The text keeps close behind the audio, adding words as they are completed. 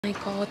my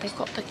god, they've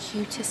got the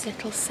cutest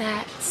little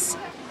sets.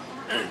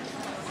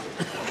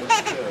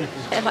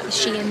 Bit of like the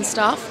Shein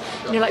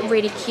stuff, you know, like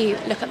really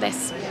cute. Look at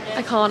this.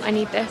 I can't, I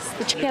need this.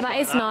 Yeah, that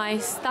is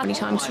nice. That many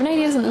times.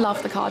 Renee doesn't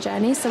love the car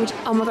journey, so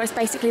oh my god, it's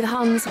basically the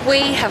Huns. We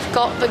have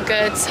got the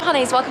goods.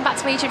 Honeys, welcome back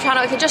to my YouTube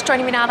channel. If you're just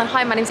joining me now, then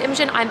hi, my name's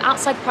Imogen. I'm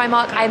outside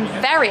Primark. I'm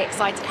very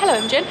excited. Hello,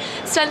 Imogen.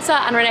 Spencer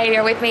and Renee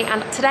are with me,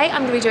 and today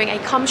I'm going to be doing a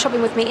come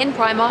shopping with me in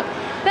Primark.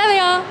 There they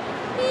are.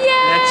 Yay!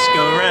 Let's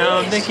go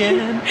around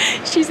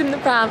again. She's in the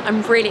pram.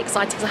 I'm really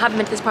excited because I haven't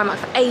been to this Primark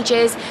for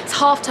ages. It's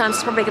half term, so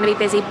it's probably going to be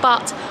busy,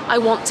 but I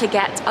want to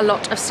get a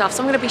lot of stuff.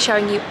 So I'm going to be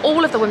showing you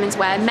all of the women's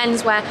wear,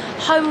 men's wear,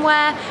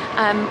 homeware,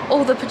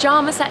 all the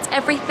pajama sets,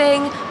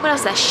 everything. What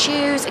else is there?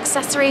 Shoes,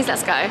 accessories.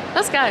 Let's go.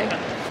 Let's go.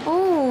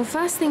 Oh,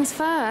 first things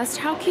first.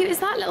 How cute is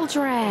that little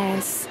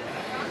dress?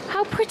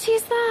 How pretty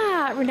is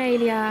that,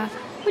 Renalia?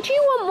 Would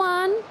you want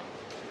one?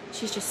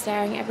 She's just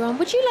staring at everyone.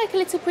 Would you like a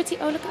little pretty...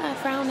 Oh, look at her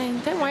frowning.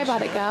 Don't worry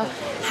about it, girl.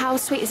 How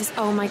sweet is this?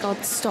 Oh my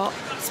god, stop,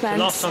 Spence.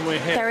 The last time we were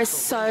here. There is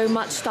so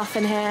much stuff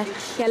in here.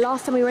 Yeah,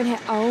 last time we were in here.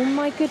 Oh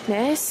my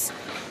goodness.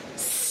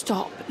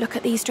 Stop. Look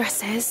at these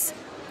dresses.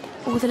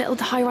 All the little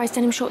high-rise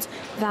denim shorts.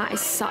 That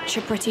is such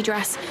a pretty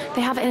dress. They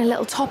have it in a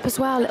little top as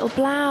well, little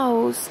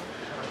blouse.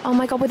 Oh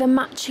my god, with a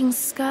matching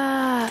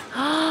skirt.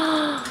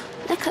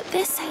 Look at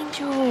this,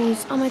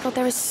 angels. Oh my god,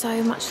 there is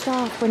so much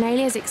stuff.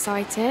 Renalia's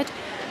excited.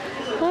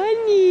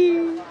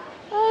 Honey.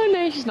 Oh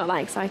no, she's not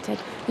that excited.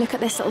 Look at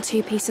this little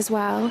two-piece as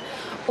well.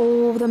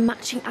 All the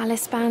matching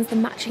Alice bands, the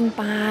matching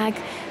bag.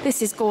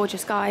 This is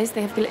gorgeous, guys.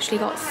 They have literally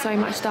got so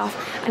much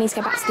stuff. I need to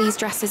go back to these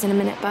dresses in a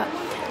minute, but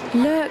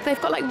look,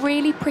 they've got like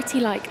really pretty,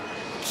 like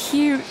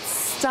cute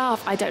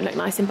stuff. I don't look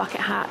nice in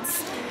bucket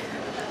hats.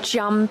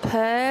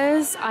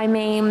 Jumpers, I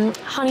mean,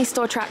 honey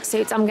store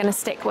tracksuits I'm gonna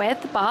stick with,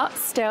 but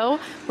still,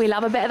 we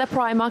love a bit of the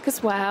Primark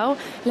as well.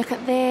 Look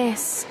at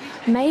this,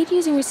 made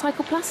using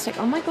recycled plastic.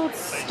 Oh my god,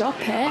 stop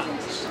it.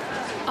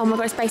 Oh my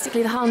god, it's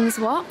basically the Huns.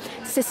 What?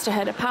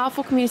 Sisterhood, a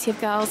powerful community of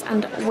girls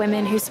and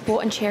women who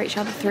support and cheer each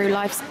other through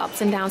life's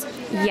ups and downs.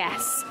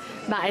 Yes,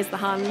 that is the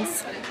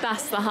Huns.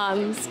 That's the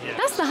Huns.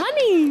 That's the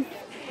honeys.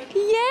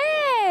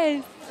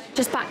 Yes.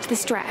 Just back to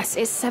this dress,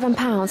 it's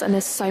 £7 and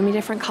there's so many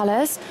different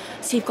colours.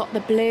 So you've got the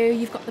blue,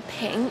 you've got the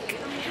pink,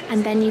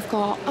 and then you've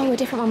got, oh, a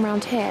different one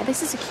around here.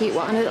 This is a cute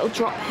one, a little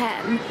drop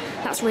hem.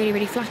 That's really,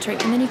 really flattering.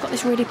 And then you've got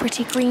this really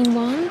pretty green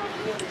one.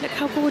 Look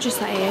how gorgeous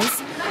that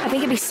is. I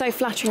think it'd be so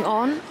flattering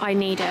on. I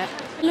need it.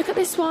 Look at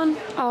this one.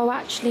 Oh,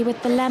 actually,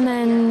 with the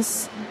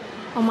lemons.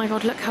 Oh my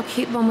God, look how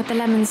cute the one with the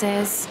lemons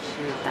is.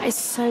 That is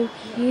so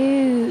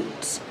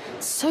cute.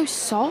 So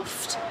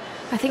soft.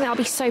 I think that'll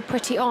be so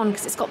pretty on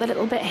because it's got the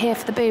little bit here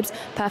for the boobs.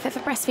 Perfect for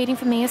breastfeeding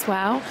for me as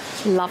well.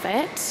 Love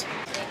it.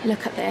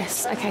 Look at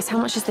this. Okay, so how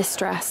much is this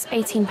dress?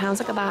 £18.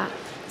 Look at that.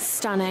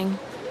 Stunning.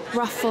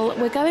 Ruffle.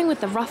 We're going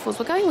with the ruffles.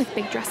 We're going with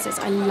big dresses.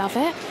 I love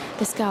it.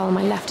 This girl on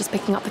my left is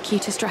picking up the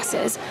cutest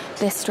dresses.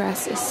 This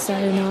dress is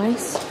so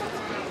nice.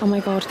 Oh my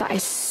God, that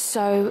is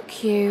so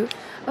cute.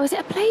 Oh, is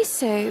it a play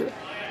suit?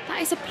 That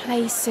is a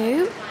play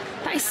suit.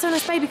 That is so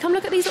nice, baby. Come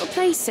look at these little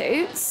play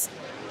suits.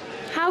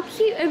 How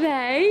cute are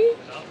they?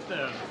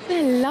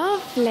 They're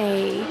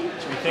lovely.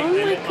 Oh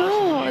my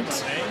God.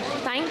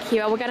 Thank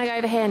you. Oh, we're going to go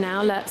over here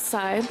now. Look,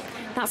 so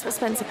that's what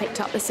Spencer picked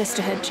up, the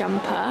Sisterhood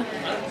jumper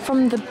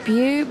from the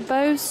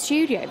Bow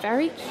Studio.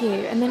 Very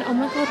cute. And then, oh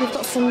my God, we've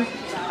got some,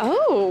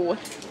 oh,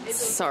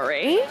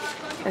 sorry.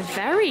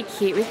 Very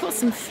cute. We've got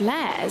some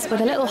flares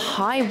with a little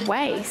high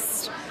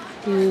waist.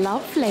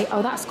 Lovely.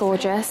 Oh, that's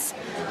gorgeous.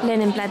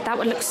 Linen blend. That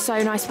would look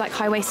so nice with like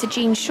high-waisted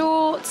jean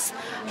shorts.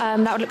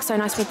 That would look so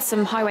nice with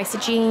some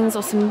high-waisted jeans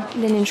or some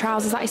linen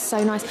trousers. That is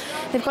so nice.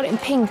 They've got it in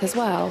pink as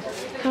well.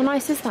 How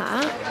nice is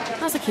that?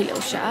 That's a cute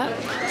little shirt.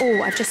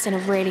 Oh, I've just seen a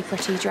really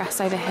pretty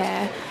dress over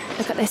here.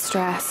 Look at this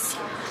dress.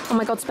 Oh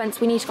my God, Spence,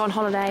 we need to go on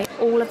holiday.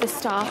 All of this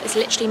stuff is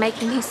literally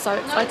making me so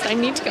excited. I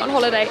need to get on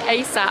holiday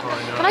ASAP.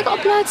 Have I got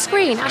a blurred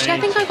screen? Actually,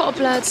 I think I got a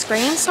blurred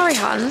screen. Sorry,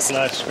 Hans.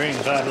 Blurred screen,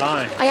 blurred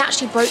line. I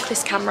actually broke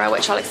this camera,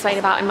 which I'll explain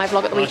about in my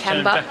vlog at the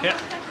weekend, but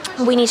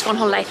we need to go on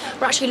holiday.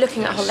 We're actually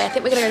looking at holiday. I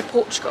think we're going to go to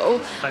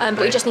Portugal, but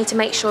we just need to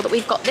make sure that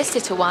we've got this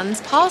little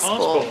one's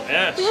passport.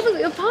 Yes. We haven't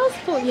got your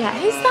passport yet.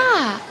 Who's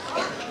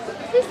that?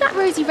 Who's that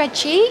rosy red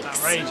cheeks?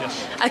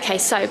 Outrageous. Okay,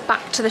 so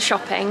back to the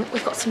shopping.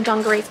 We've got some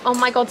dungarees. Oh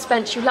my God,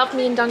 Spence, you love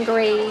me in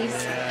dungarees.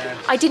 Yeah.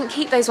 I didn't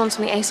keep those ones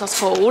from the ASOS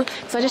haul,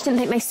 so I just didn't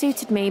think they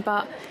suited me,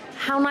 but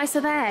how nice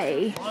are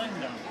they?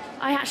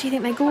 I actually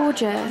think they're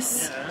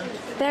gorgeous. Yeah.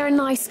 They're a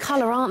nice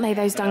colour, aren't they,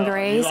 those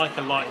dungarees? Like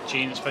a light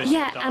jean, supposed to be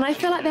and I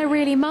feel like they're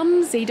really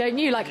mumsy, don't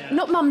you? Like,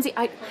 not mumsy,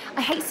 I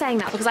hate saying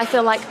that because I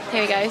feel like,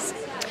 here he goes.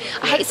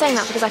 I hate saying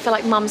that because I feel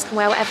like mums can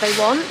wear whatever they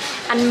want,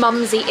 and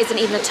mumsy isn't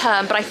even a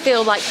term, but I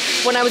feel like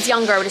when I was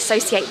younger I would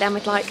associate them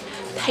with like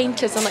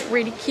painters and like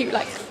really cute,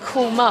 like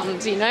cool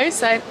mums, you know?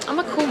 So I'm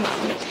a cool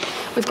mum.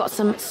 We've got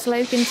some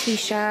slogan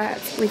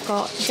t-shirts, we've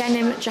got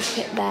denim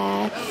jacket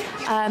there,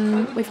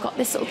 we've got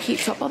this little cute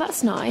top. Oh,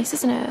 that's nice,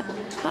 isn't it?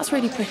 That's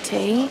really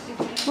pretty.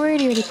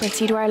 Really, really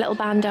pretty. To wear a little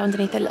bandeau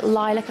underneath, a little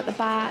lilac at the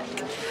back.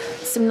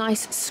 Some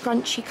nice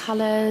scrunchy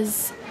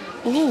colours.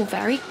 Oh,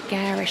 very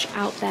garish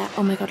out there.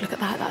 Oh my God, look at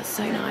that. That's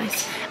so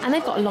nice. And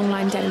they've got a long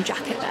line denim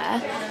jacket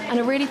there and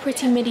a really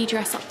pretty midi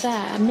dress up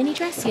there. A mini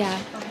dress,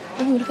 yeah.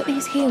 Oh, look at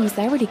these heels.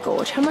 They're really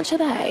gorgeous. How much are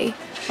they?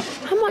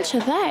 How much are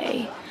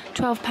they?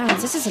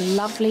 £12. This is a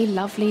lovely,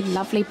 lovely,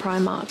 lovely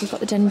Primark. We've got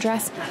the denim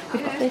dress.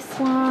 We've got this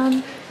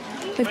one.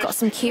 We've got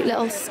some cute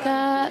little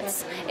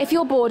skirts. If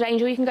you're bored,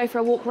 Angel, you can go for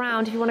a walk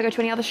round if you want to go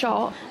to any other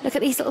shop. Look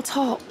at these little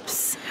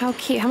tops. How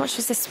cute. How much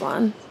was this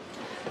one?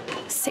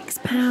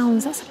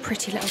 £6. That's a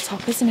pretty little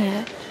top, isn't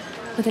it?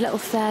 With a little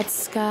third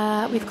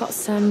skirt. We've got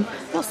some,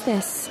 what's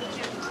this?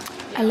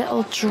 A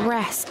little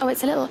dress. Oh,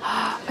 it's a little,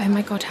 oh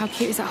my God, how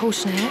cute is that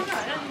halter neck?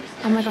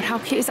 Oh my God, how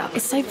cute is that?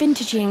 It's so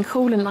vintagey and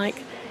cool and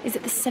like, is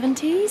it the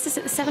 70s? Is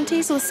it the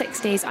 70s or the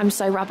 60s? I'm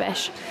so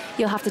rubbish.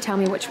 You'll have to tell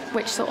me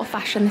which sort of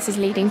fashion this is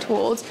leading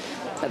towards.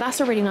 But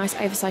that's a really nice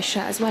oversized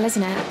shirt as well,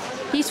 isn't it?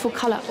 Beautiful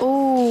colour.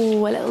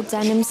 Oh, a little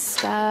denim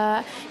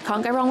skirt.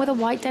 Can't go wrong with a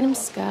white denim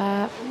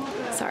skirt.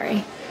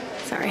 Sorry.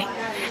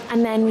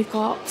 And then we've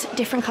got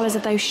different colours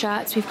of those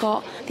shirts. We've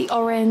got the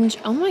orange.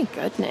 Oh my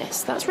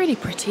goodness, that's really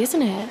pretty,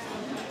 isn't it?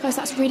 Guys,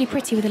 that's really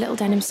pretty with a little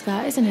denim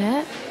skirt, isn't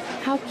it?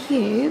 How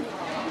cute.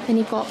 Then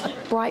you've got a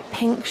bright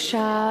pink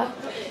shirt.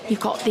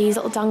 You've got these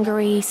little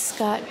dungaree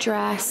skirt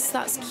dress.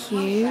 That's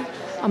cute.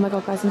 Oh my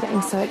God, guys, I'm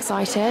getting so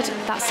excited.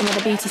 That's some of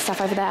the beauty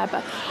stuff over there,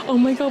 but oh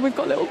my God, we've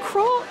got little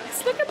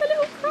Crocs. Look at the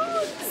little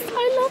Crocs.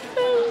 I love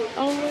them.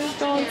 Oh my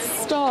God,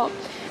 stop.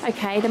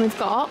 Okay, then we've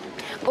got,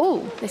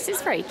 oh, this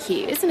is very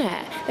cute, isn't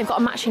it? They've got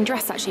a matching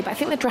dress actually, but I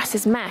think the dress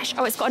is mesh.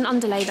 Oh, it's got an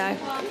underlay though.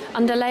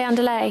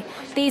 Underlay.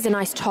 These are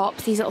nice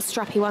tops, these little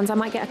strappy ones. I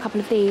might get a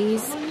couple of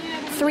these.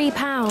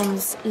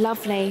 £3,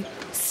 lovely.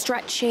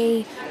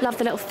 Stretchy, love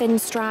the little thin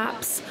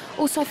straps.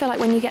 Also, I feel like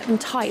when you get them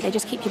tight, they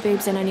just keep your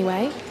boobs in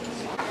anyway.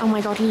 Oh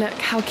my God, look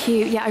how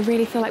cute. Yeah, I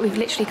really feel like we've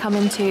literally come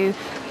into,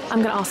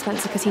 I'm gonna ask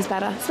Spencer because he's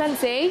better.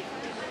 Spencer?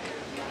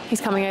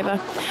 He's coming over.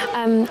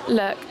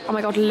 Look, oh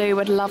my God, Lou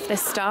would love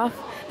this stuff.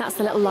 That's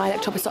the little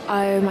lilac top.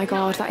 Oh my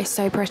God, that is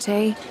so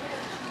pretty.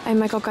 Oh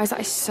my God, guys, that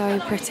is so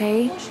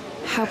pretty.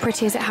 How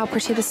pretty is it? How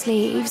pretty are the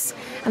sleeves?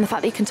 And the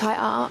fact that you can tie it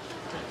up.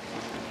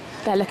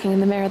 They're looking in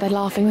the mirror, they're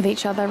laughing with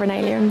each other,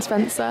 Renalia and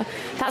Spencer.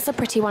 That's a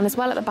pretty one as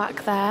well at the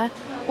back there.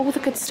 All the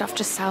good stuff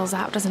just sells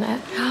out, doesn't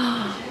it?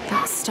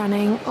 That's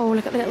stunning. Oh,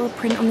 look at the little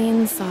print on the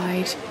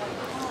inside.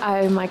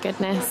 Oh my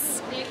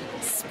goodness.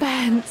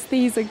 Spence,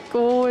 these are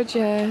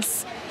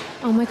gorgeous.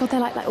 Oh my God, they're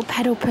like little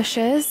pedal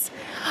pushers.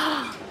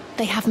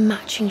 They have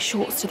matching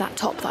shorts to that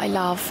top that I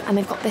love, and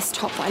they've got this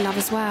top that I love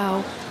as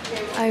well.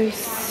 Oh,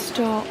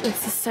 stop.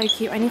 This is so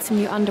cute. I need some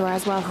new underwear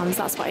as well, Hans.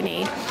 That's what I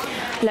need.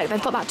 Look,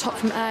 they've got that top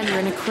from earlier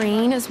in a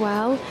cream as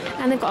well,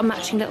 and they've got a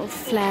matching little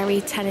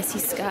flary Tennessee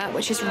skirt,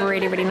 which is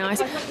really, really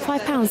nice.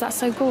 £5, that's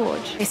so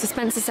gorgeous. Okay, so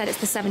Spencer said it's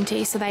the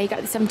 70s, so there you go,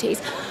 the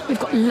 70s. We've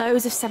got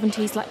loads of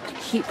 70s, like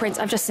cute prints.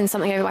 I've just seen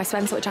something over by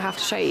Spencer, which I have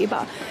to show you,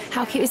 but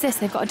how cute is this?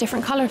 They've got a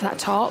different colour of that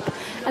top,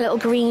 a little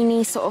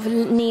greeny, sort of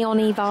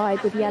neon-y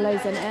vibe with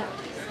yellows in it.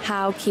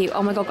 How cute.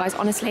 Oh my God, guys,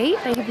 honestly,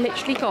 they have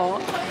literally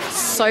got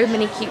so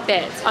many cute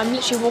bits. I'm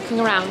literally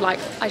walking around like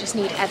I just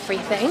need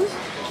everything.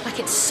 Like,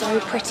 it's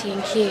so pretty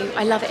and cute.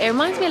 I love it. It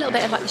reminds me a little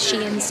bit of like the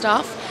Shein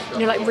stuff. You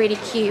know, like really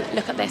cute.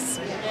 Look at this.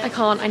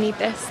 I need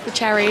this. The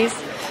cherries.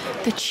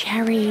 The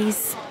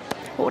cherries.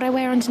 What would I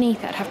wear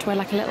underneath it? I'd have to wear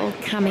like a little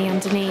cami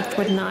underneath,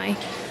 wouldn't I?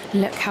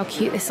 Look how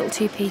cute this little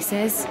two-piece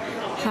is.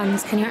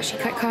 Hans, can you actually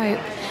cope?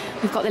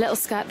 We've got the little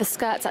skirt. The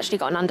skirt's actually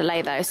got an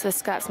underlay though, so the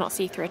skirt's not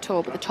see-through at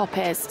all, but the top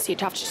is, so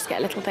you'd have to just get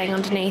a little thing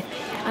underneath.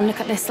 And look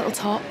at this little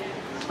top.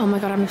 Oh my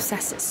God, I'm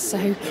obsessed. It's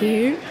so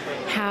cute.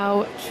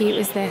 How cute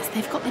is this?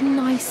 They've got the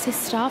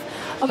nicest stuff.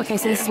 Oh, okay,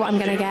 so this is what I'm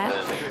going to get.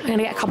 I'm going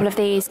to get a couple of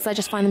these because I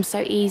just find them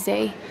so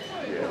easy.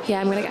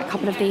 Yeah, I'm going to get a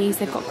couple of these.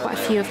 They've got quite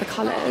a few of the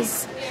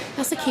colours.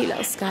 That's a cute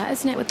little skirt,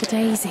 isn't it, with the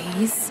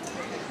daisies?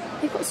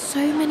 They've got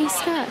so many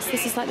skirts.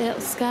 This is like the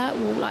little skirt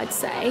wall, I'd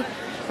say.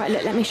 Right,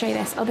 look, let me show you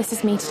this. Oh, this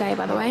is me today,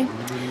 by the way.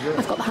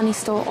 I've got the Honey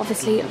Store,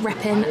 obviously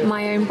repping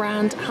my own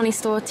brand Honey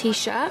Store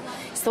t-shirt.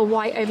 It's the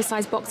white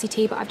oversized boxy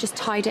tee, but I've just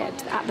tied it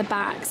at the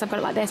back, so I've got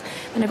it like this.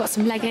 Then I've got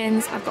some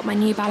leggings, I've got my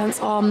New Balance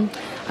on,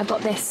 I've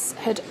got this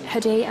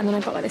hoodie, and then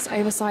I've got like this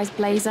oversized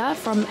blazer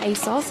from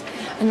ASOS,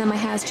 and then my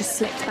hair's just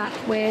slicked back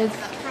with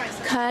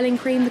curling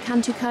cream, the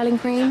Cantu curling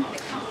cream.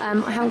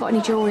 I haven't got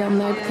any jewellery on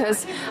though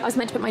because I was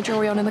meant to put my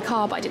jewellery on in the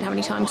car, but I didn't have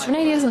any time because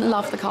Renalia doesn't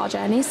love the car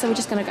journey, so we're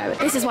just going to go with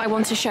this. Is what I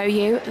want to show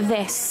you.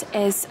 This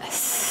is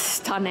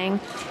stunning.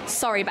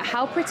 Sorry, but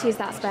how pretty is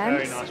that,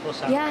 Spence? Very nice. What's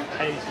that? Yeah.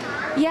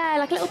 Paisley. Yeah,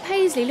 like a little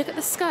paisley. Look at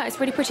the skirt. It's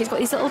really pretty. It's got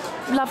these little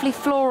lovely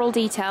floral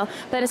detail.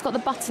 Then it's got the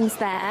buttons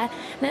there. And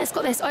then it's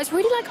got this. Oh, it's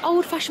really like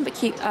old-fashioned but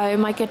cute. Oh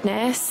my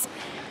goodness.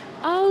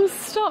 Oh,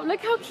 stop.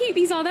 Look how cute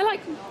these are. They're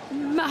like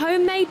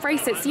homemade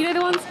bracelets. You know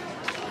the ones?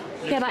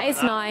 Yeah, that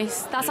is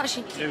nice. That's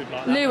actually...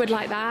 Lou would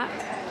like that.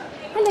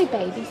 Hello,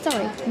 baby.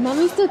 Sorry.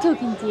 Mummy's still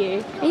talking to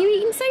you. Are you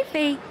eating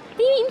Sophie?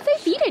 Are you eating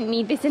Sophie? You don't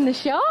need this in the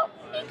shop.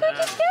 You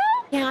gorgeous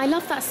girl. Yeah, I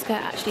love that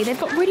skirt, actually. They've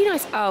got really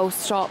nice... Oh,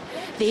 stop.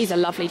 These are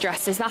lovely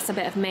dresses. That's a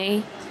bit of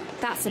me.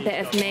 That's a bit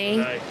of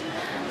me.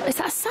 Is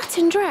that a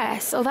satin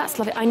dress? Oh, that's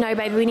lovely. I know,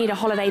 baby, we need a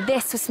holiday.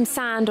 This with some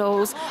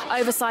sandals,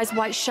 oversized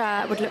white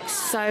shirt would look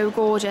so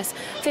gorgeous.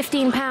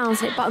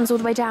 £15, it buttons all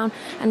the way down.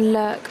 And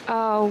look,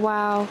 oh,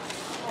 wow.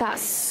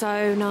 That's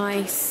so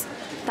nice.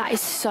 That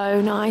is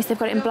so nice. They've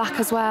got it in black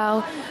as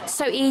well.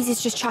 So easy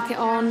to just chuck it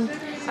on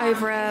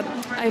over a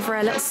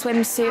little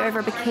swimsuit, over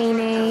a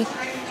bikini.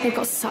 They've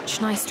got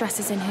such nice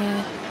dresses in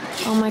here.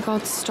 Oh my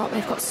God, stop.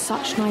 They've got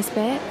such nice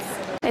bits.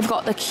 They've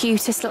got the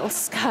cutest little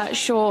skirt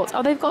shorts.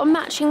 Oh, they've got a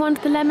matching one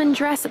to the lemon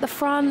dress at the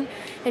front.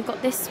 They've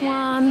got this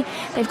one.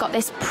 They've got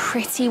this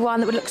pretty one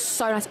that would look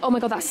so nice. Oh my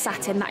God, that's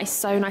satin. That is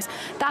so nice.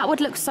 That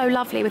would look so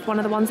lovely with one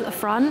of the ones at the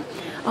front.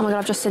 Oh my God,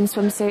 I've just seen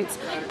swimsuits.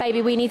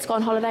 Baby, we need to go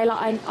on holiday.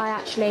 Like I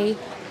actually...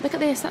 Look at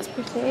this, that's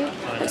pretty.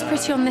 Looks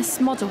pretty on this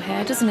model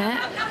here, doesn't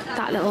it?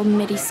 That little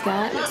midi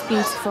skirt looks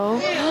beautiful.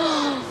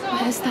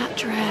 Where's that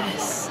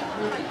dress?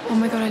 Oh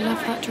my God, I love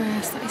that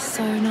dress. That is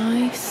so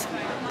nice.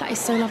 That is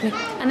so lovely.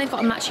 And they've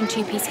got a matching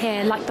two-piece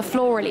here, like the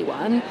florally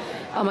one.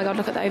 Oh my God,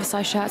 look at the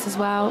oversized shirts as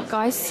well.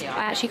 Guys,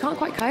 I actually can't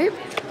quite cope.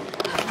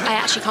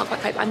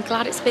 I'm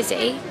glad it's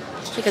busy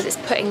because it's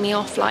putting me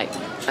off like,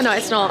 oh, no,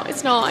 it's not.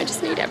 I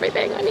just need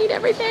everything. I need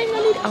everything.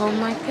 Oh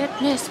my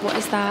goodness, what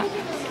is that?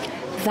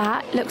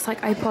 That looks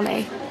like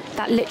Opoly.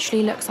 That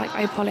literally looks like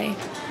Opoly.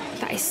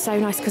 That is so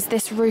nice because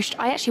this ruched,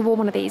 I actually wore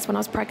one of these when I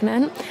was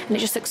pregnant and it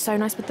just looks so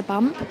nice with the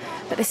bump.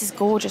 But this is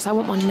gorgeous. I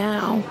want one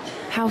now.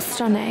 How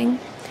stunning.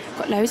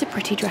 Got loads of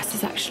pretty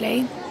dresses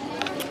actually.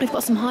 We've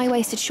got some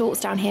high-waisted shorts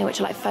down here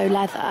which are like faux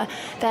leather.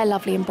 They're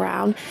lovely and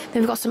brown.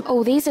 Then we've got some,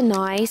 oh, these are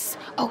nice.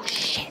 Oh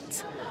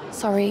shit.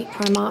 Sorry,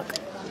 Primark.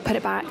 Put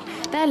it back.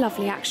 They're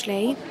lovely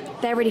actually.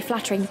 They're really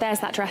flattering.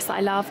 There's that dress that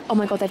I love. Oh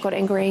my God, they've got it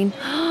in green.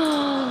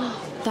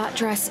 That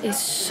dress is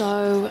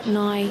so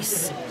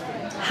nice.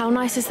 How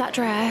nice is that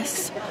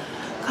dress?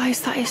 Guys,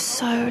 that is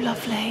so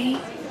lovely.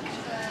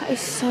 That is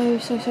so,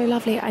 so, so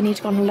lovely. I need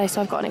to go on holiday, so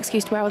I've got an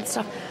excuse to wear all this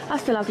stuff.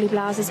 That's the lovely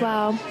blouse as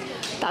well.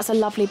 That's a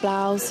lovely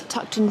blouse,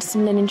 tucked into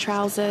some linen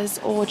trousers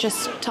or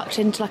just tucked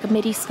into like a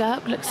midi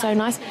skirt. Looks so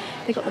nice.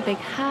 They've got the big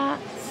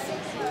hats.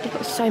 They've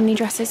got so many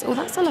dresses. Oh,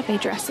 that's a lovely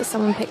dress that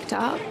someone picked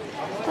up.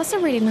 That's a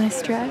really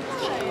nice dress.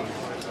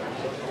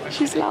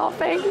 She's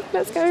laughing.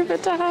 Let's go over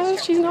to her.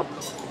 She's not...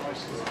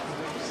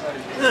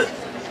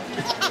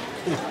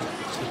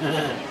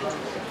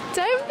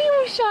 Don't be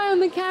all shy on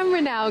the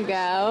camera now,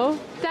 girl.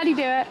 Daddy,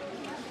 do it.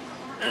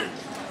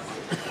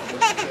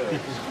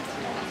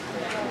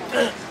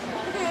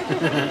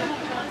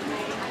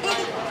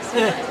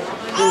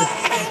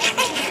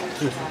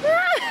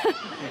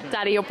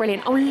 Daddy, you're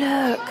brilliant. Oh,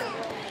 look.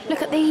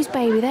 Look at these,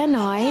 baby. They're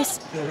nice.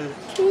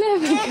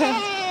 Look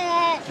at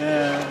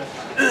her.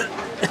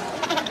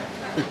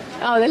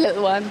 Oh, the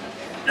little one.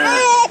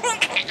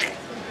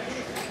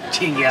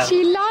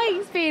 She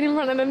likes being in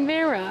front of a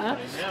mirror.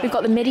 We've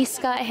got the midi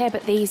skirt here,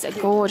 but these are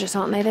gorgeous,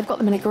 aren't they? They've got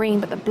them in a green,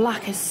 but the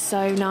black is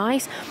so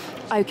nice.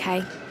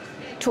 Okay,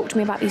 talk to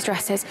me about these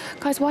dresses.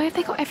 Guys, why have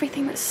they got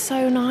everything that's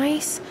so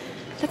nice?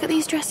 Look at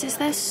these dresses.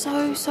 They're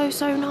so, so,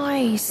 so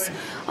nice,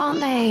 aren't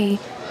they?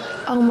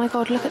 Oh my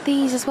God, look at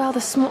these as well,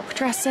 the smock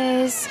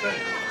dresses.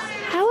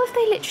 How have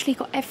they literally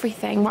got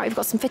everything? Right, we've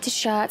got some fitted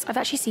shirts. I've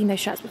actually seen those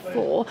shirts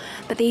before,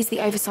 but these are the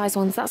oversized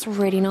ones. That's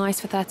really nice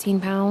for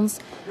 £13.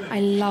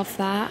 I love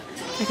that.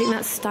 I think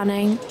that's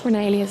stunning.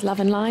 Renalia's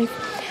loving life.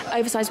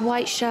 Oversized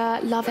white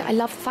shirt, love it. I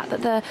love the fact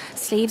that the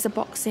sleeves are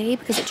boxy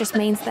because it just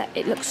means that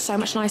it looks so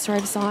much nicer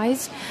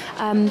oversized.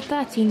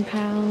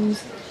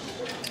 £13.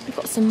 We've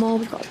got some more.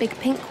 We've got a big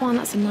pink one.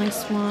 That's a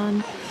nice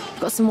one.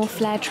 We've got some more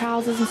flared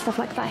trousers and stuff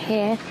like that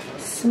here.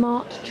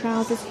 Smart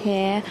trousers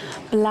here,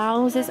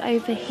 blouses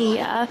over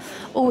here.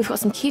 Oh, we've got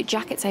some cute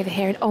jackets over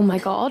here. And oh my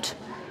God,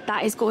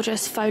 that is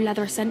gorgeous. Faux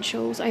leather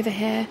essentials over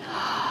here.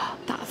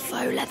 That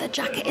faux leather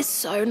jacket is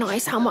so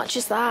nice. How much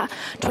is that?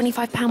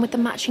 £25 with the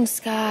matching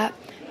skirt.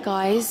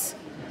 Guys,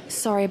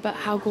 sorry, but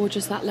how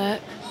gorgeous that look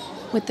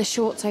with the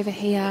shorts over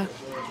here.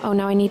 Oh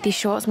no, I need these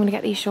shorts. I'm gonna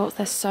get these shorts.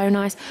 They're so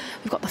nice.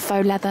 We've got the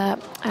faux leather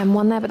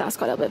one there, but that's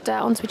got a little bit of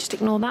dirt on, so we just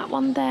ignore that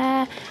one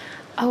there.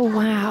 Oh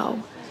wow.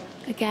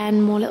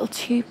 Again, more little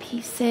two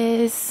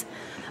pieces.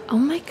 Oh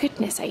my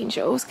goodness,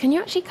 angels. Can you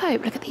actually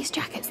cope? Look at these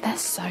jackets. They're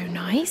so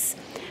nice.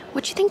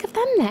 What do you think of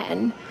them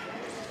then?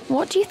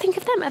 What do you think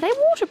of them? Are they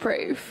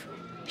waterproof?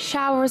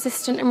 Shower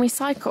resistant and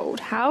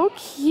recycled. How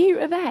cute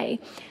are they?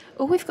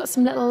 Oh, we've got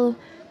some little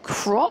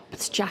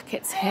cropped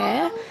jackets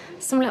here.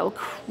 Some little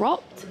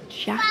cropped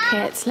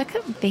jackets. Look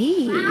at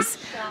these.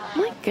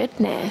 My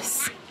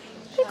goodness.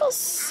 They've got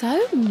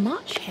so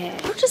much here.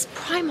 How does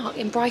Primark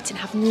in Brighton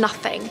have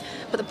nothing,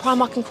 but the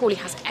Primark in Crawley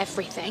has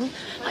everything?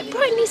 Like,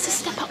 Brighton needs to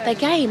step up their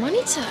game. I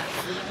need to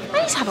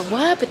have a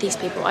word with these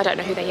people. I don't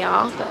know who they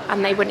are,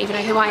 and they wouldn't even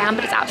know who I am,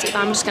 but it's absolutely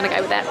fine. I'm just going to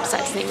go with it, so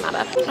it doesn't even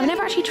matter. I've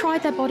never actually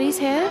tried their bodies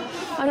here.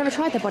 I've never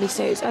tried their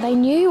bodysuits. Are they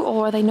new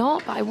or are they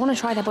not? But I want to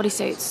try their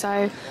bodysuits,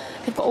 so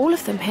they've got all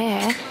of them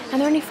here, and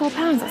they're only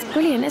 £4. That's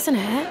brilliant, isn't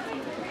it?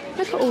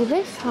 Look at all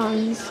this,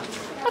 Hans.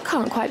 I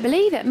can't quite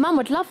believe it. Mum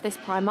would love this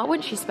Primark,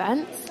 wouldn't she,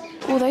 Spence?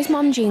 Oh, those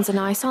mum jeans are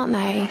nice, aren't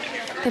they?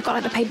 They've got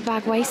like the paper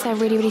bag waist. They're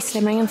really, really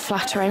slimming and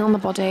flattering on the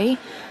body.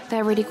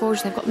 They're really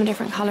gorgeous. They've got them in a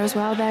different colour as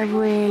well. They're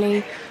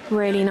really,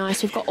 really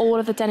nice. We've got all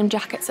of the denim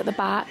jackets at the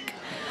back.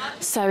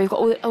 So we've got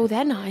all, oh,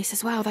 they're nice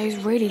as well. Those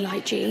really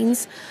light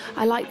jeans.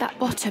 I like that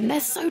bottom. They're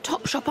so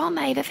Topshop, aren't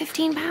they? They're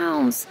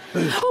 £15.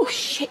 Oh,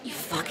 shit, you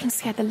fucking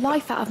scared the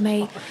life out of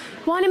me.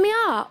 Winding me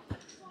up.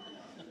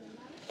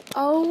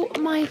 Oh,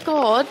 my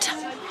God.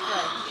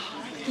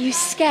 You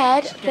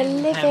scared the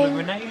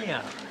living...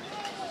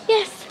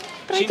 Yes,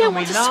 but I don't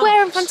want to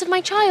swear in front of my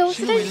child,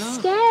 so don't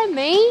scare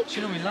me.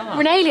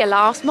 Renalia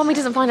laughs. Mummy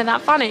doesn't find it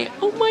that funny.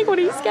 Oh my God,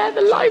 he scared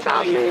the life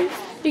out of me.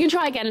 You can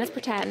try again, let's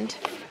pretend.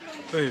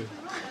 Boo.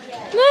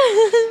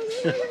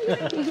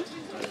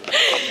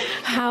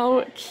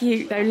 How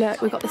cute though,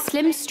 look, we've got the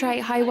slim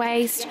straight high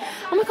waist.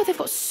 Oh my God, they've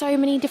got so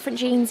many different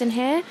jeans in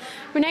here.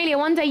 Renalia,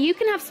 one day you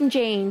can have some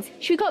jeans.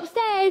 Should we go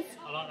upstairs?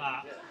 I like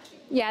that.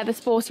 Yeah, the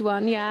sporty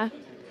one, yeah.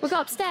 We'll go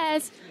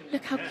upstairs.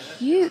 Look how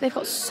cute, they've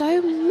got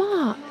so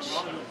much.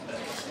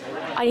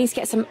 I need to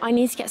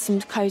get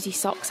some cozy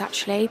socks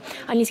actually.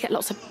 I need to get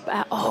lots of,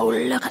 oh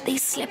look at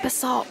these slipper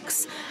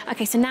socks.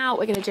 Okay, so now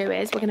what we're gonna do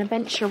is we're gonna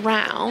venture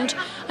around.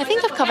 I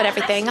think I've covered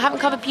everything. I haven't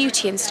covered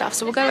beauty and stuff,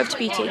 so we'll go over to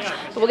beauty.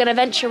 But we're gonna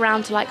venture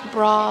around to like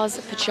bras,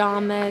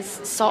 pajamas,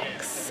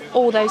 socks,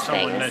 all those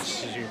Someone things.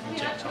 notices you from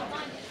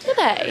TikTok. Do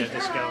they? Yeah,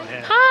 this girl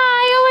here. Hi,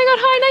 oh my God,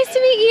 hi, nice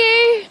to meet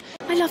you.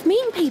 I love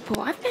meeting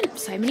people. I've met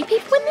so many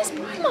people in this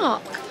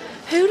Primark.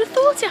 Who'd have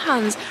thought it,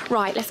 Hans?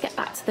 Right, let's get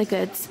back to the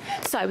goods.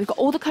 So we've got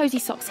all the cozy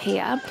socks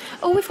here.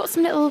 Oh, we've got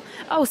some little,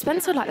 oh,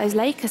 Spencer would like those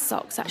Lakers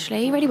socks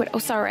actually. Really would. Oh,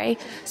 sorry.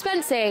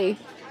 Spencer,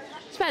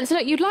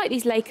 look, you'd like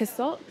these Lakers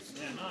socks,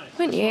 Yeah, nice.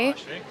 wouldn't you?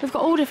 Actually. We've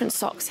got all different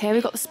socks here.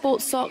 We've got the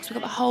sports socks. We've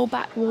got the whole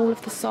back wall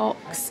of the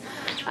socks.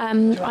 I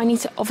need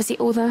to, obviously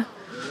all the,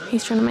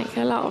 he's trying to make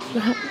her laugh.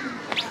 Look.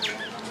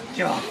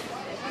 Yeah.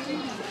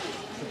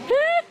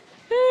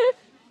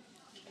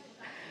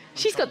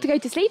 She's got to go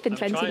to sleep in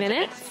 20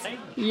 minutes.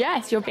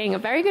 Yes, you're being a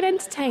very good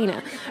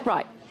entertainer.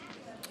 Right,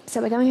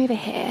 so we're going over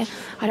here.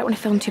 I don't want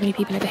to film too many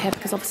people over here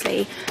because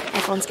obviously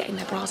everyone's getting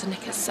their bras and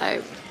knickers, so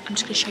I'm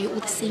just going to show you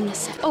all the seamless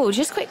set. Oh,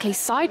 just quickly,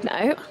 side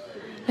note,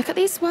 look at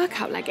these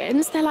workout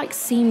leggings. They're like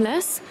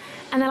seamless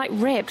and they're like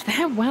ribbed.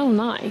 They're well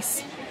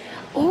nice.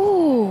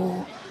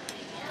 Oh,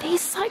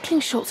 these cycling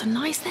shorts are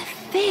nice. They're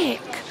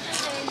thick.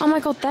 Oh my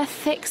God, they're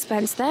thick,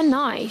 Spence. They're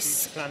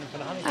nice.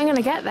 I'm going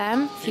to get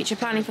them. Future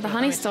planning for the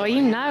honey store,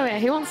 you know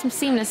it. Who wants some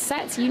seamless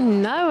sets? You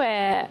know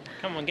it.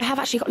 Come on, I have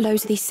actually got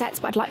loads of these sets,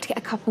 but I'd like to get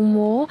a couple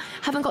more.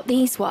 Haven't got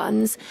these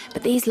ones,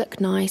 but these look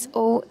nice.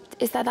 Oh,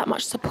 is there that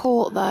much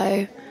support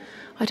though?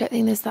 I don't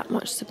think there's that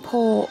much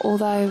support,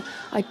 although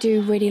I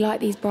do really like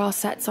these bra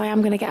sets. I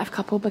am going to get a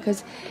couple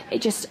because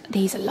it just,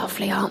 these are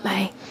lovely, aren't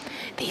they?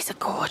 These are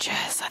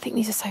gorgeous. I think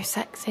these are so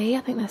sexy.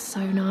 I think they're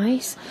so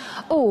nice.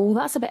 Oh,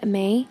 that's a bit of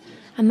me.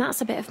 And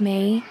that's a bit of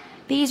me.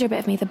 These are a bit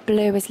of me. The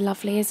blue is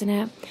lovely, isn't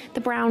it?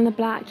 The brown and the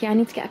black. Yeah, I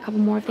need to get a couple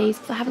more of these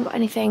because I haven't got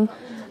anything.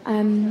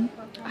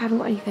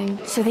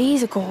 So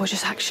these are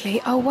gorgeous,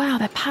 actually. Oh, wow,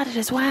 they're padded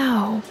as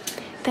well.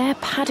 They're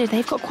padded.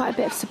 They've got quite a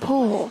bit of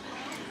support.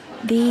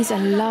 These are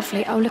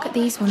lovely. Oh, look at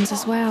these ones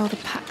as well. The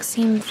pack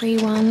seam-free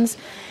ones.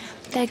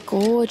 They're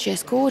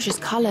gorgeous, gorgeous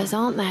colours,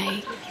 aren't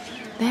they?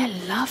 They're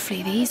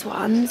lovely, these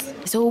ones.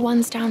 There's all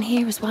ones down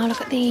here as well.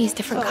 Look at these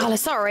different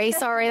colours. Sorry,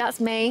 that's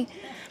me.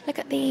 Look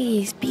at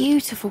these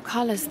beautiful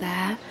colours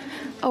there.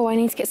 Oh, I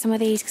need to get some of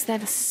these because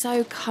they're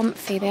so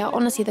comfy. They are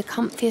honestly the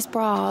comfiest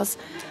bras.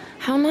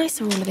 How nice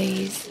are all of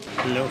these?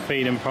 A little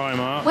feed in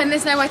Primark. When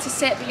there's nowhere to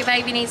sit but your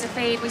baby needs a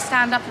feed, we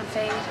stand up and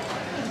feed.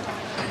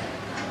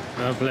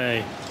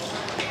 Lovely.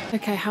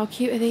 Okay, how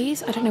cute are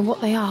these? I don't know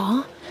what they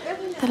are.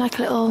 They're like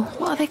a little,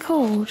 what are they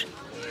called?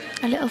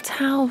 A little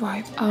towel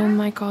rope. Oh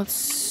my God,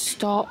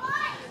 stop.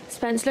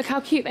 Spence, look how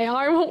cute they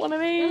are. I want one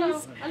of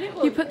these.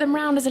 You put them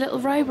round as a little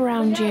robe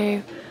around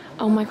you.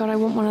 Oh my God, I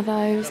want one of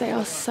those. They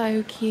are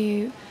so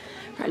cute.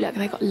 Right, look,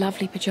 they've got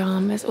lovely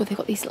pyjamas. Or they've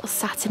got these little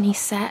satiny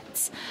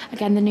sets.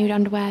 Again, the nude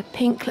underwear,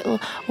 pink little,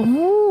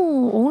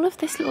 ooh, all of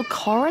this little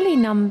corally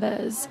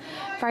numbers.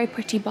 Very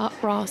pretty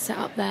bra set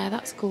up there.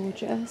 That's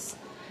gorgeous.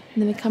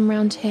 And then we come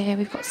round here,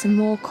 we've got some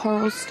more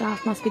coral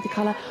stuff, must be the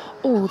colour.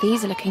 Oh,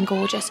 these are looking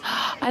gorgeous.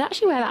 I'd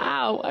actually wear that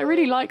out. I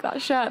really like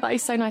that shirt, that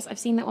is so nice. I've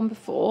seen that one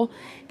before.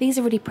 These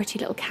are really pretty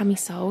little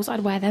camisoles.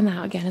 I'd wear them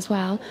out again as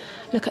well.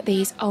 Look at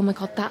these. Oh my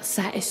God, that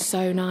set is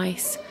so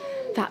nice.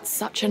 That's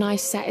such a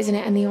nice set, isn't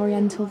it? And the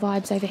oriental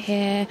vibes over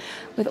here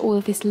with all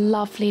of this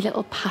lovely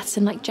little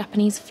pattern, like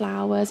Japanese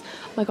flowers.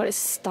 Oh my God, it's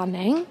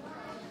stunning.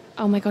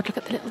 Oh my God, look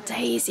at the little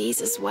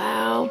daisies as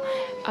well.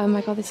 Oh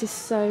my God, this is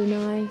so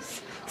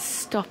nice.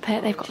 Stop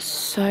it, they've got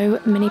so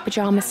many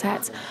pyjama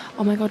sets.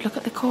 Oh my God, look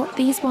at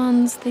these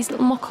ones, these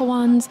little mocha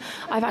ones.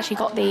 I've actually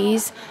got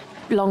these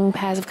long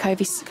pairs of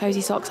cozy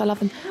socks. I love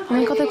them. Oh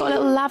my God, they've got a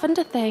little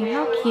lavender thing.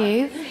 How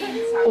cute.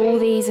 All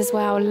these as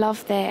well.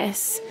 Love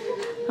this.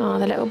 Oh,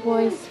 the little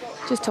boy's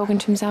just talking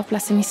to himself.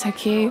 Bless him, he's so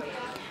cute.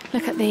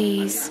 Look at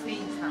these.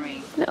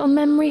 Little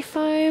memory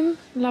foam.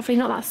 Lovely,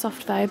 not that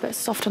soft though, but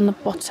soft on the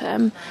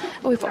bottom.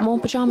 Oh, we've got more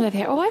pyjamas over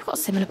here. Oh, I've got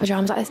similar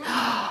pyjamas like this.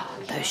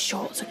 Those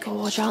shorts are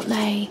gorgeous, aren't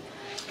they?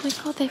 Oh my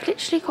god, they've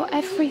literally got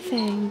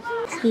everything.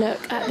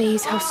 Look at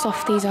these, how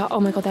soft these are. Oh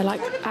my god, they're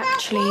like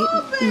actually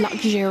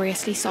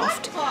luxuriously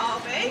soft.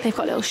 They've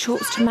got little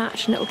shorts to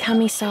match and little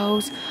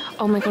camisoles.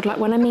 Oh my god, like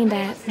when I mean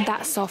they're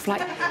that soft,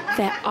 like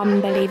they're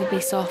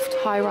unbelievably soft.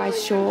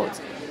 High-rise shorts.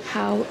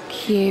 How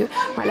cute.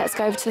 Right, let's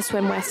go over to the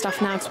swimwear stuff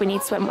now because we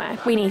need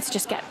swimwear. We need to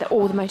just get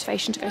all the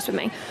motivation to go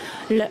swimming.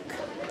 Look,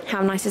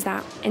 how nice is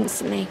that?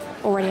 Instantly,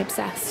 already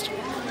obsessed.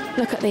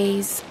 Look at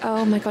these.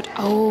 Oh my god.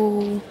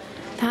 Oh,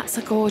 that's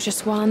a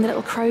gorgeous one. The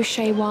little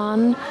crochet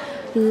one.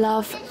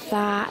 Love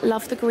that.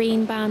 Love the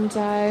green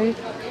bandeau.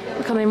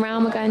 We're coming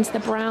round, we're going to the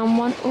brown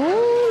one.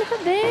 Oh, look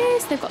at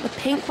this. They've got the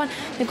pink one.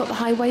 They've got the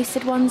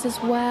high-waisted ones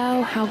as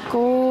well. How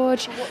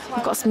gorge.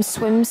 We've got some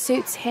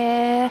swimsuits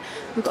here.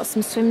 We've got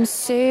some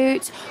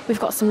swimsuits. We've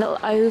got some little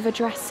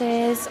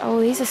overdresses.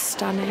 Oh, these are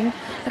stunning.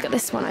 Look at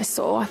this one I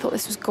saw. I thought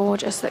this was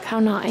gorgeous. Look how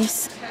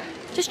nice.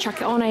 Just chuck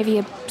it on over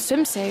your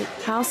swimsuit.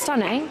 How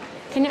stunning.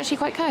 Can you actually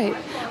quite cope?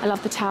 I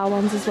love the towel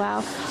ones as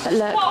well. But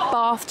look,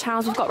 bath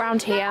towels we've got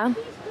around here.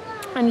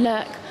 And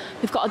look,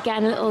 we've got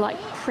again a little like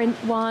print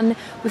one.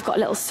 We've got a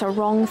little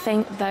sarong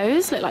thing.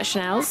 Those look like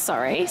Chanel's,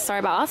 sorry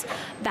about us.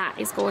 That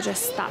is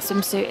gorgeous. That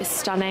swimsuit is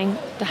stunning.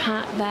 The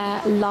hat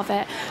there, love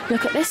it.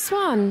 Look at this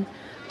one.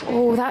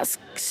 Oh, that's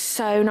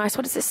so nice.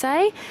 What does it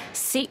say?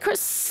 Secret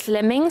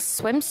Slimming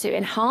Swimsuit,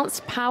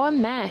 Enhanced Power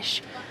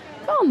Mesh.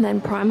 Go on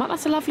then, Primark,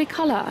 that's a lovely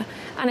colour.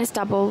 And it's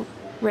double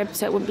ribbed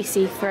so it wouldn't be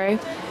see-through.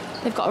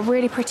 They've got a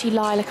really pretty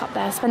lilac up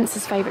there.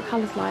 Spencer's favourite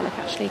colour's lilac,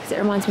 actually, because it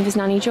reminds me of his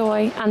Nanny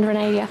Joy and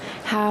Renalia.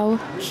 How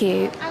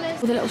cute.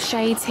 All the little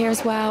shades here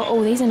as well.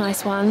 Oh, these are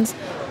nice ones.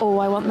 Oh,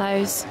 I want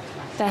those.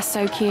 They're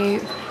so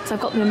cute. So I've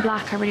got them in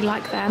black. I really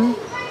like them.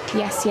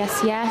 Yes,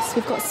 yes, yes.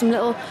 We've got some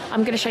little...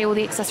 I'm going to show you all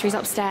the accessories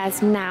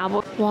upstairs now.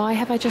 But why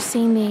have I just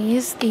seen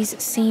these?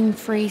 These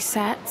seam-free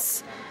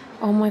sets.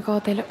 Oh, my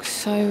God, they look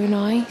so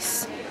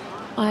nice.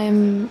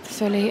 I'm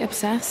fully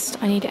obsessed.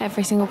 I need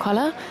every single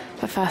colour.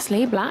 But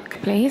firstly, black,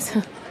 please.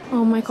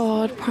 Oh my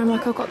god,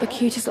 Primark, I've got the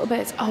cutest little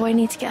bits. Oh, I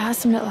need to get her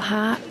some little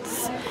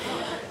hats.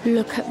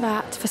 Look at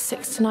that for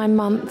 6 to 9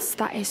 months.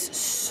 That is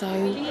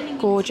so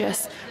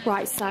gorgeous.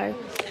 Right, so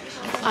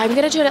I'm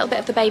going to do a little bit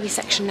of the baby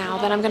section now.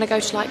 Then I'm going to go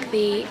to like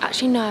the...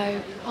 Actually,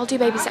 no. I'll do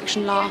baby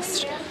section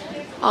last.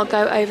 I'll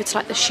go over to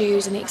like the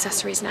shoes and the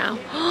accessories now.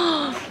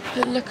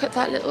 Look at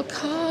that little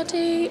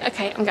cardie.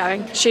 Okay, I'm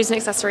going. Shoes and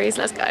accessories,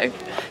 let's go.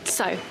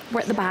 So,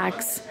 we're at the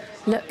bags.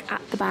 Look at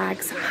the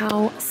bags.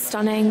 How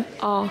stunning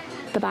are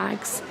the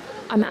bags?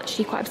 I'm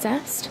actually quite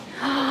obsessed.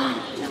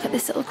 Look at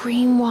this little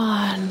green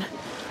one.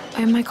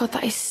 Oh my god,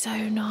 that is so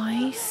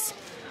nice.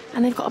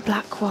 And they've got a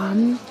black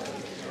one.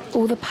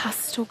 All the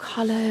pastel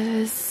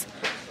colours.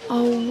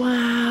 Oh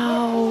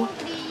wow.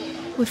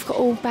 We've got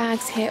all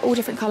bags here, all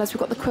different colours.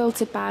 We've got the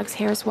quilted bags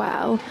here as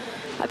well.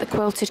 Like the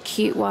quilted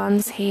cute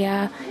ones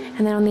here.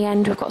 And then on the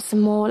end we've got some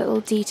more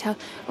little detail.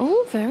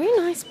 Oh, very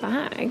nice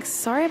bags.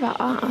 Sorry about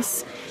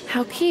us.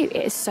 How cute.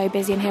 It is so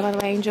busy in here, by the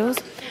way, angels.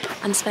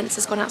 And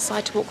Spencer's gone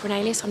outside to walk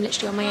Renalia, so I'm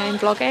literally on my own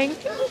vlogging,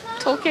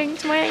 talking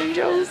to my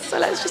angels. So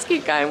let's just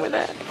keep going with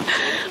it.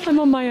 I'm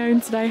on my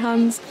own today,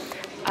 Hans.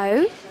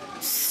 Oh,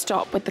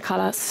 stop with the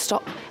colour.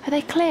 Stop. Are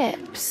they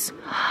clips?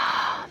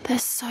 They're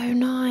so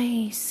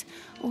nice.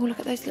 Oh, look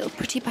at those little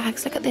pretty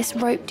bags. Look at this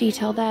rope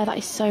detail there. That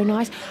is so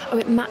nice. Oh,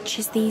 it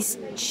matches these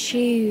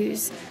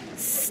shoes.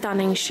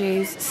 Stunning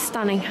shoes,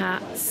 stunning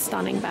hat,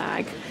 stunning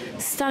bag.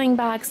 Stunning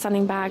bag,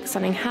 stunning bag,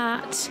 stunning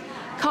hat.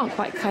 Can't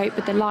quite cope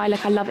with the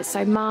lilac. I love it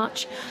so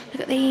much.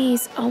 Look at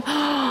these.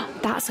 Oh,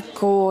 that's a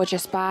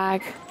gorgeous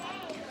bag.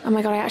 Oh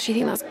my god, I actually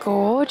think that's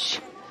gorge.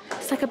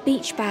 It's like a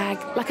beach bag,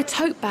 like a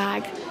tote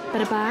bag,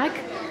 but a bag.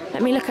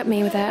 Let me look at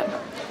me with it.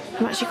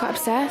 I'm actually quite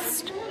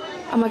obsessed.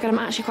 Oh my god, I'm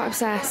actually quite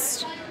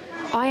obsessed.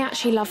 I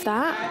actually love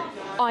that.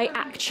 I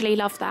actually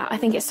love that. I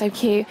think it's so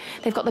cute.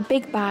 They've got the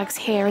big bags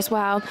here as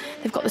well.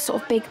 They've got the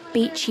sort of big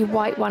beachy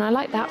white one. I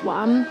like that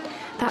one.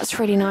 That's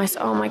really nice.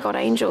 Oh my god,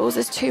 angels,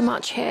 there's too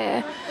much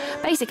here.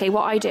 Basically,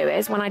 what I do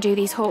is when I do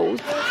these hauls,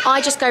 I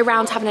just go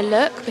round having a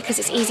look because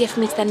it's easier for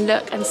me to then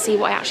look and see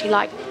what I actually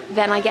like.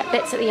 Then I get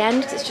bits at the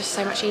end because it's just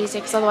so much easier,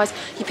 because otherwise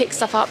you pick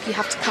stuff up, you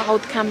have to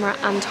hold the camera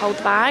and hold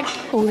the bag.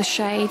 All the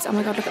shades. Oh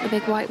my god, look at the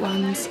big white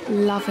ones.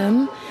 Love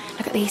them.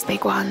 Look at these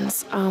big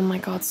ones. Oh my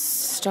god,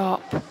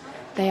 stop.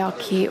 They are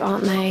cute,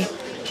 aren't they?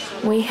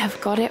 We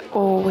have got it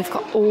all. We've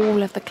got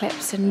all of the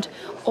clips and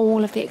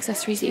all of the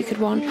accessories that you could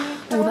want.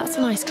 Oh, that's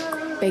a nice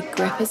big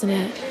grip, isn't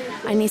it?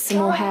 I need some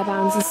more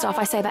hairbands and stuff.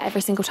 I say that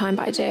every single time,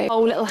 but I do.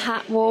 Oh, little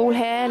hat wall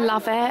here.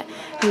 Love it.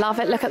 Love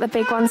it. Look at the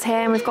big ones here.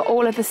 And we've got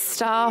all of the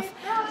stuff.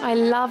 I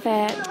love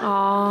it.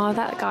 Oh,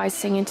 that guy's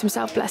singing to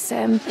himself. Bless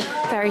him.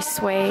 Very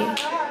sweet.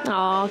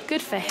 Oh,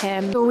 good for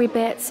him. Jewelry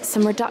bits,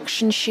 some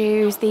reduction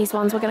shoes. These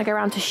ones, we're going to go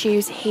around to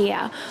shoes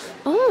here.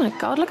 Oh my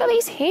god, look at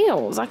these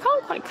heels. I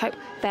can't quite cope.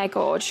 They're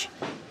gorge.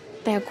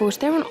 They're gorge.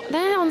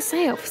 They're on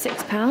sale for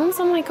 £6.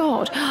 Oh my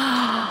god.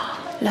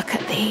 Look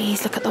at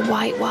these. Look at the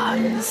white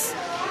ones.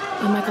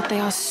 Oh my god, they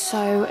are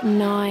so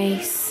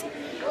nice.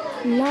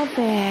 Love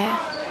it.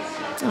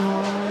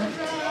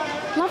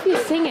 Oh, love your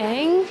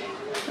singing.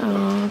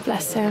 Oh,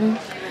 bless him.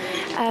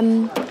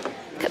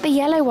 Look at the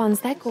yellow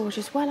ones, they're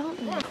gorgeous, well, aren't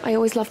they? I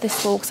always love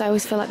this fall because I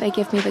always feel like they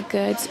give me the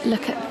goods.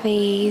 Look at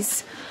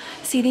these.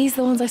 See, these are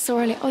the ones I saw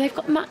earlier. Oh, they've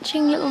got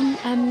matching little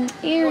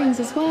earrings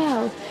as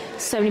well.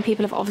 So many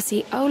people have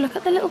obviously... Oh, look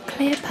at the little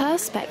clear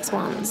perspex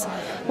ones.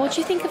 What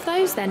do you think of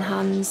those then,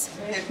 Hans?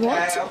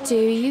 What do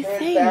you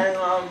think?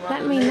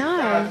 Let me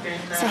know.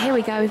 So here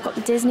we go. We've got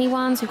the Disney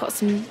ones. We've got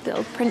some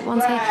little print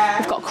ones here.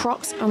 We've got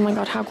Crocs. Oh my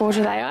god, how gorgeous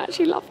are they? I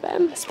actually love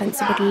them.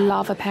 Spencer would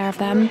love a pair of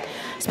them.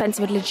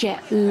 Spencer would legit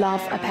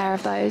love a pair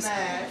of those.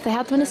 If they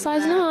had them in a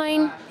size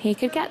 9, he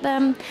could get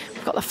them.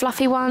 We've got the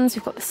fluffy ones.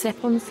 We've got the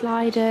slip-on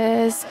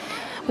sliders.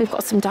 We've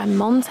got some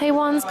Diamante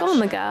ones, go on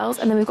the girls,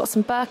 and then we've got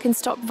some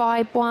Birkenstock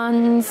vibe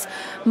ones,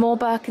 more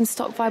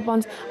Birkenstock vibe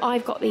ones.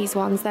 I've got these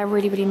ones, they're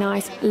really, really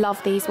nice.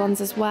 Love these ones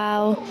as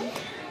well.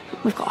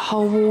 We've got a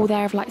whole wall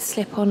there of like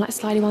slip-on, like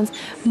slidey ones.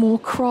 More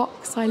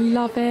Crocs, I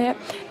love it.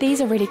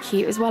 These are really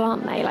cute as well,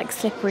 aren't they? Like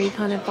slippery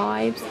kind of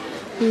vibes.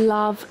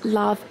 Love,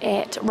 love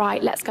it.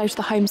 Right, let's go to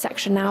the home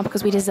section now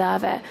because we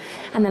deserve it.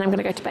 And then I'm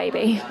gonna go to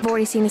baby. I've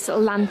already seen this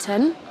little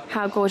lantern.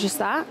 How gorgeous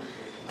that.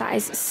 That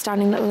is a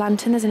stunning little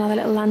lantern. There's another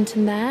little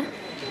lantern there.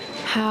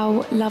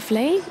 How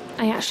lovely.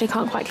 I actually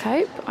can't quite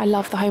cope. I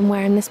love the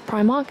homeware in this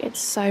Primark. It's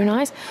so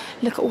nice.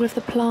 Look at all of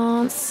the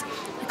plants.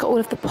 Look at all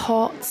of the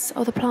pots.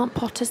 Oh, the plant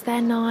potters,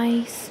 they're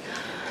nice.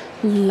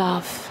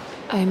 Love.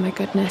 Oh my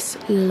goodness,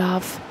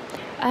 love.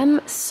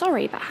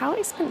 Sorry, but how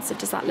expensive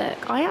does that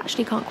look? I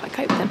actually can't quite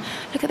cope with them.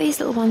 Look at these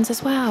little ones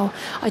as well.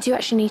 I do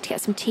actually need to get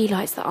some tea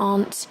lights that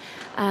aren't,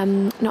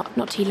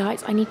 not tea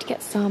lights. I need to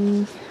get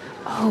some,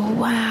 oh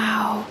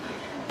wow.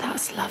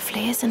 That's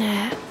lovely, isn't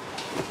it?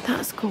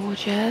 That's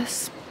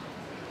gorgeous.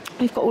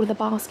 We've got all of the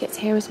baskets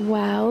here as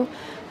well.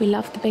 We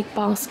love the big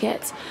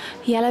baskets.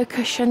 Yellow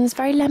cushions,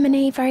 very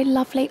lemony, very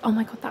lovely. Oh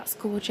my god, that's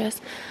gorgeous.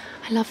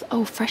 I love,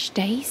 oh, fresh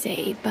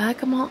daisy,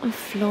 bergamot and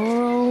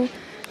floral.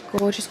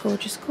 Gorgeous,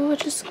 gorgeous,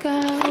 gorgeous,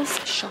 girls.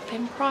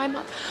 Shopping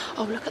Primark.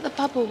 Oh, look at the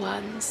bubble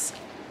ones.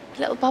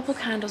 Little bubble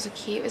candles are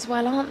cute as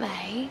well, aren't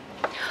they?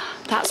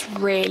 That's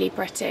really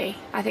pretty.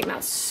 I think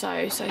that's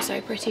so, so, so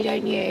pretty,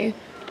 don't you?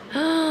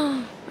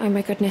 Oh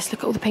my goodness,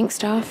 look at all the pink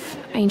stuff.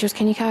 Angels,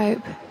 can you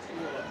cope?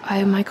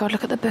 Oh my god,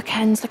 look at the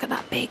bookends. Look at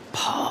that big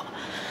pot.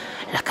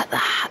 Look at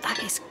that.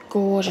 That is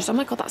gorgeous. Oh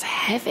my god, that's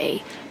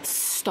heavy.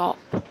 Stop.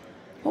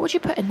 What would you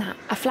put in that?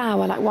 A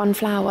flower, like one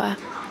flower.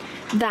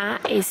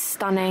 That is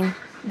stunning.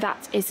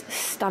 That is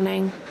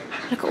stunning.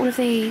 Look at all of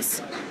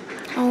these.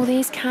 Oh,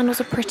 these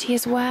candles are pretty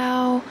as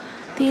well.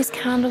 These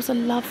candles are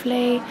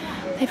lovely.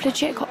 They've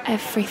legit got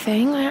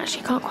everything. I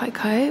actually can't quite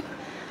cope.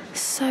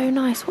 So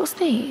nice. What's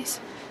these?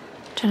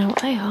 Don't know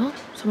what they are.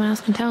 Someone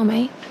else can tell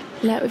me.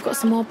 Look, we've got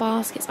some more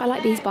baskets. I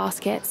like these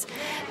baskets.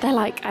 They're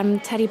like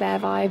teddy bear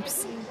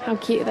vibes. How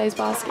cute are those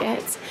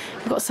baskets?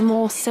 We've got some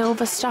more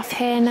silver stuff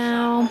here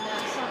now.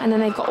 And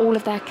then they've got all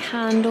of their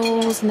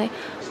candles. And they,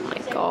 oh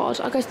my god.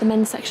 I'll go to the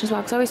men's section as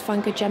well because I always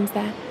find good gems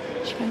there.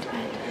 She's going to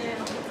bed.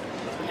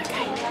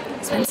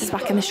 Okay. Spencer's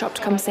back in the shop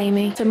to come see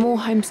me. So more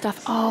home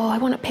stuff. Oh, I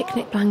want a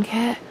picnic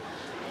blanket.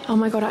 Oh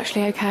my god,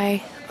 actually,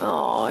 okay.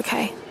 Oh,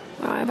 okay.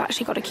 Right, I've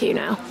actually got a queue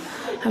now.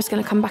 I was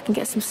going to come back and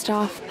get some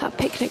stuff. That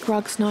picnic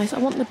rug's nice. I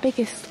want the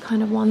biggest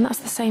kind of one. That's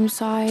the same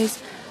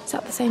size. Is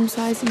that the same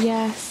size?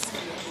 Yes.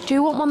 Do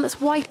you want one that's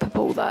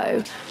wipeable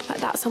though? Like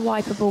that's a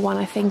wipeable one,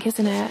 I think,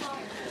 isn't it?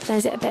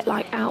 There's it a bit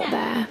like out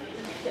there.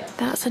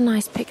 That's a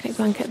nice picnic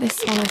blanket,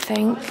 this one, I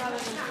think.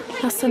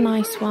 That's a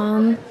nice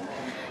one.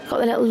 Got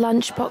the little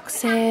lunch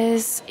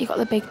boxes. You've got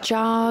the big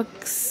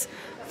jugs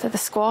for the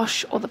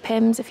squash or the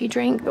Pims if you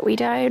drink, but we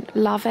don't.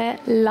 Love it,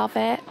 love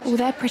it. Oh,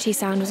 they're pretty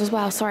sandals as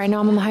well. Sorry, I know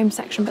I'm on the home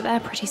section, but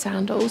they're pretty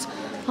sandals,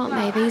 aren't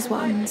they, these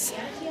ones?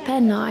 They're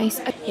nice.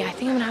 Yeah, I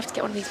think I'm gonna have to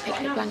get one of these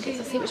picnic blankets.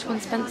 I'll see which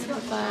one Spencer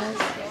prefers.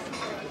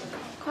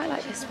 Quite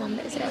like this one,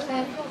 but is it a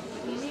bit...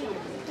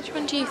 Which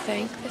one do you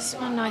think? This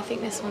one? No, I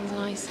think this one's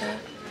nicer,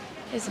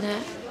 isn't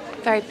it?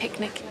 Very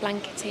picnic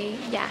blankety,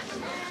 yeah.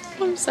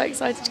 I'm so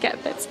excited to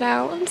get bits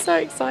now. I'm so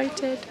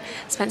excited.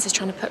 Spencer's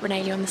trying to put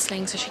Renelia on the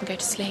sling so she can go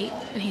to sleep.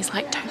 And he's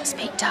like, don't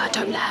speak to her,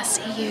 don't let her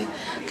see you,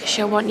 because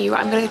she'll want you.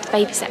 Right, I'm going to go to the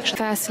baby section.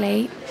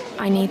 Firstly,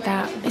 I need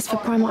that. It's for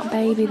Primark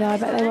Baby though. I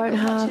bet they won't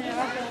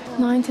have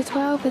 9 to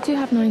 12. They do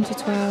have 9 to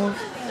 12.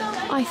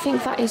 I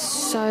think that is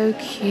so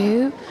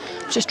cute.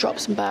 Just dropped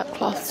some burp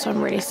cloths, so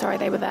I'm really sorry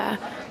they were there.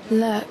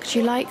 Look, do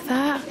you like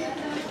that?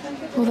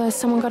 Although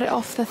someone got it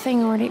off the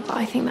thing already, but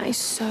I think that is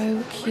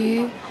so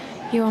cute.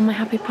 You are my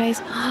happy place.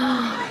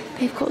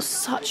 They've got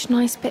such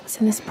nice bits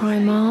in this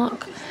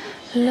Primark.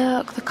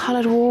 Look, the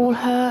coloured wall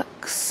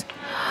hooks,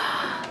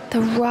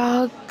 the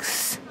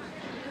rugs,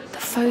 the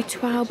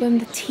photo album,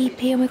 the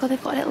teepee. Oh my god,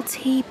 they've got a little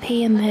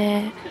teepee in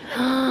there.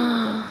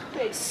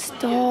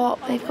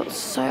 Stop, they've got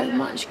so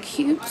much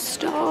cute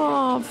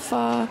stuff.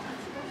 But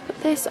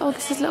this, oh,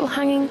 this is little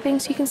hanging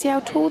things so you can see how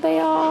tall they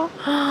are.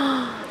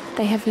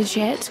 They have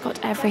legit got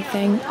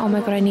everything. Oh my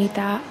god, I need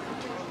that.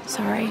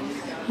 Sorry.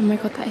 Oh my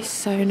god, that is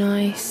so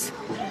nice.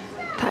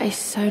 That is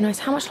so nice.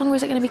 How much longer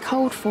is it going to be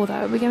cold for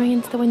though? Are we going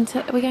into the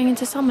winter? Are we going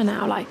into summer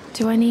now? Like,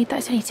 do I need that?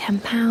 It's only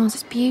 £10.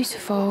 It's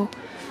beautiful.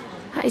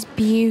 That is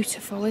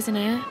beautiful, isn't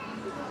it?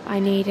 I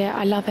need it.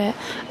 I love it.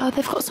 Oh,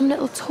 they've got some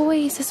little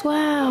toys as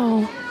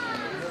well.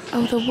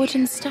 Oh, the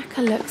wooden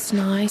stacker looks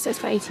nice. It's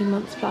for 18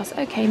 months plus.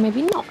 Okay,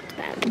 maybe not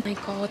then. Oh my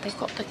God, they've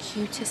got the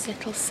cutest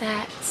little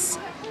sets.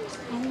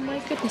 Oh my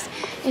goodness.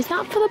 Is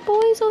that for the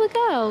boys or the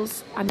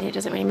girls? I mean, it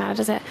doesn't really matter,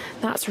 does it?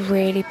 That's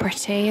really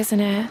pretty, isn't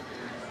it?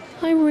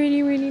 I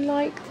really, really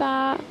like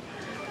that.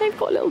 They've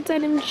got little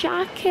denim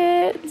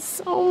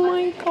jackets. Oh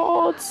my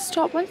God,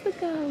 stop. Where's the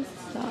girls'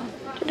 stuff?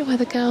 I don't know where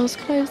the girls'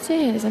 clothes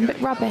is. I'm a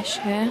bit rubbish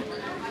here.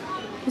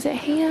 Is it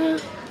here?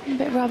 I'm a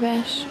bit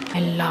rubbish.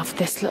 I love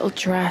this little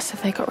dress.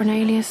 Have they got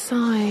Renalia's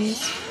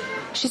size?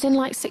 She's in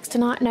like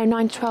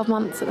 9 to 12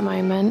 months at the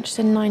moment. She's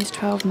in 9 to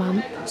 12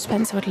 months.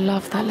 Spencer would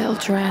love that little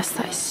dress.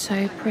 That is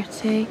so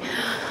pretty.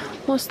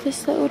 What's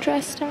this little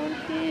dress down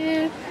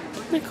here?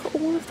 Look at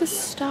all of the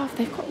stuff.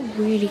 They've got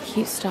really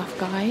cute stuff,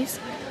 guys.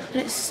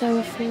 And it's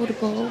so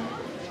affordable.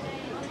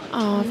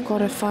 Oh, I've got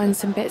to find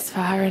some bits for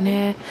her in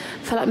here.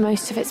 I feel like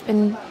most of it's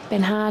been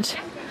had.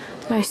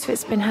 Most of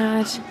it's been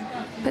had.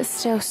 But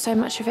still, so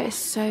much of it is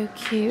so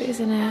cute,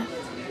 isn't it?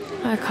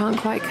 I can't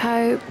quite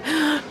cope.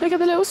 Look at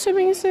the little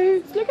swimming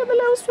suits. Look at the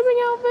little swimming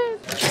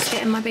outfit. Just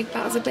getting my big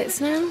bags of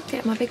bits now.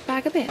 Getting my big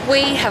bag of bits.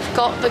 We have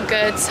got the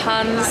goods,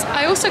 huns.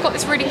 I also got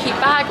this really cute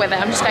bag with it.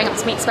 I'm just going up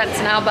to meet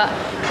Spencer now, but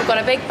we've got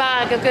a big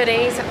bag of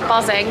goodies,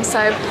 buzzing. So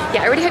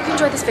yeah, I really hope you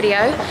enjoyed this video.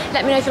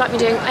 Let me know if you like me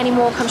doing any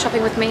more come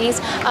shopping with me's.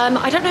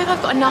 I don't know if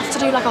I've got enough to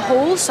do like a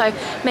haul, so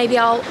maybe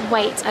I'll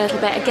wait a little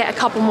bit and get a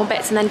couple more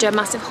bits and then do a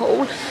massive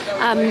haul.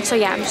 So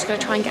yeah, I'm just gonna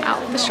try and get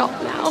out of the shop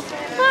now.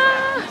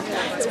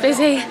 It's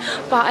busy,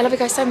 but I love you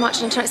guys so much,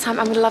 and until next time,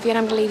 I'm gonna love you and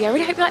I'm gonna leave you. I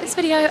really hope you like this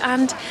video,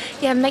 and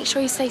yeah, make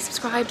sure you stay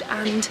subscribed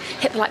and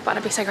hit the like button.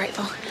 I'd be so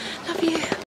grateful. Love you.